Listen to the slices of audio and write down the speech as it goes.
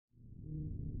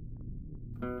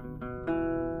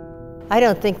I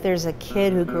don't think there's a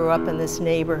kid who grew up in this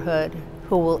neighborhood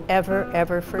who will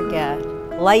ever forget.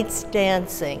 Lights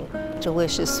dancing,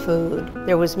 delicious food.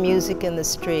 There was music in the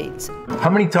streets. How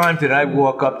many times did I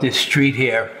walk up this street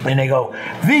here and they go,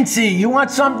 "Vincy, you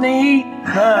want something to eat?"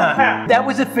 That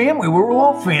was a family. We were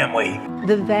all family.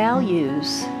 The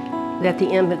values that the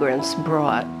immigrants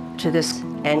brought to this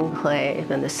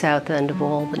enclave in the South End of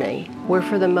Albany were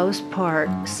for the most part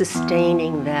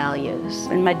sustaining values.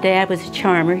 When my dad was a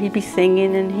charmer, he'd be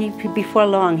singing, and before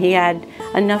long he had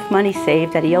enough money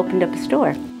saved that he opened up a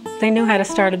store. They knew how to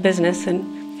start a business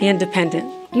and be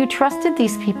independent. You trusted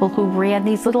these people who ran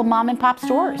these little mom and pop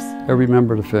stores. Every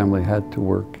member of the family had to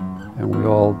work, and we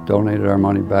all donated our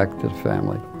money back to the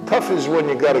family. Tough is when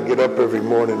you got to get up every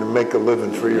morning and make a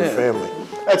living for your family.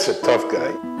 That's a tough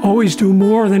guy. Always do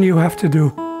more than you have to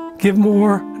do. Give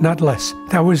more, not less.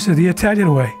 That was the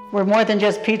Italian way. We're more than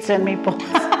just pizza and meatballs.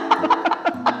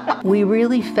 We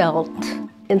really felt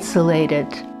insulated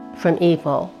from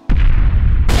evil.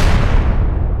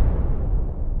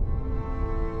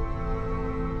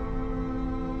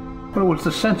 But it was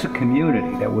the sense of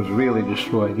community that was really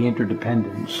destroyed, the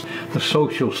interdependence, the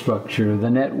social structure, the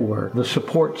network, the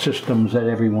support systems that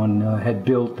everyone had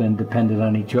built and depended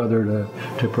on each other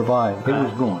to provide. It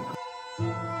was gone.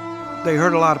 They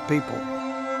hurt a lot of people.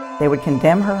 They would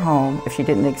condemn her home if she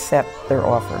didn't accept their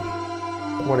offer.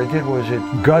 What it did was it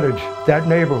gutted that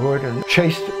neighborhood and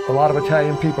chased a lot of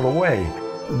Italian people away.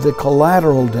 The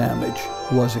collateral damage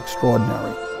was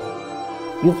extraordinary.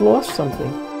 You've lost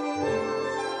something.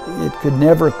 It could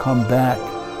never come back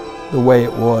the way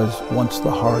it was once the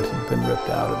heart had been ripped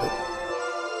out of it.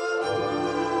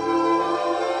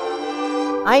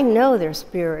 I know their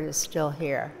spirit is still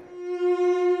here.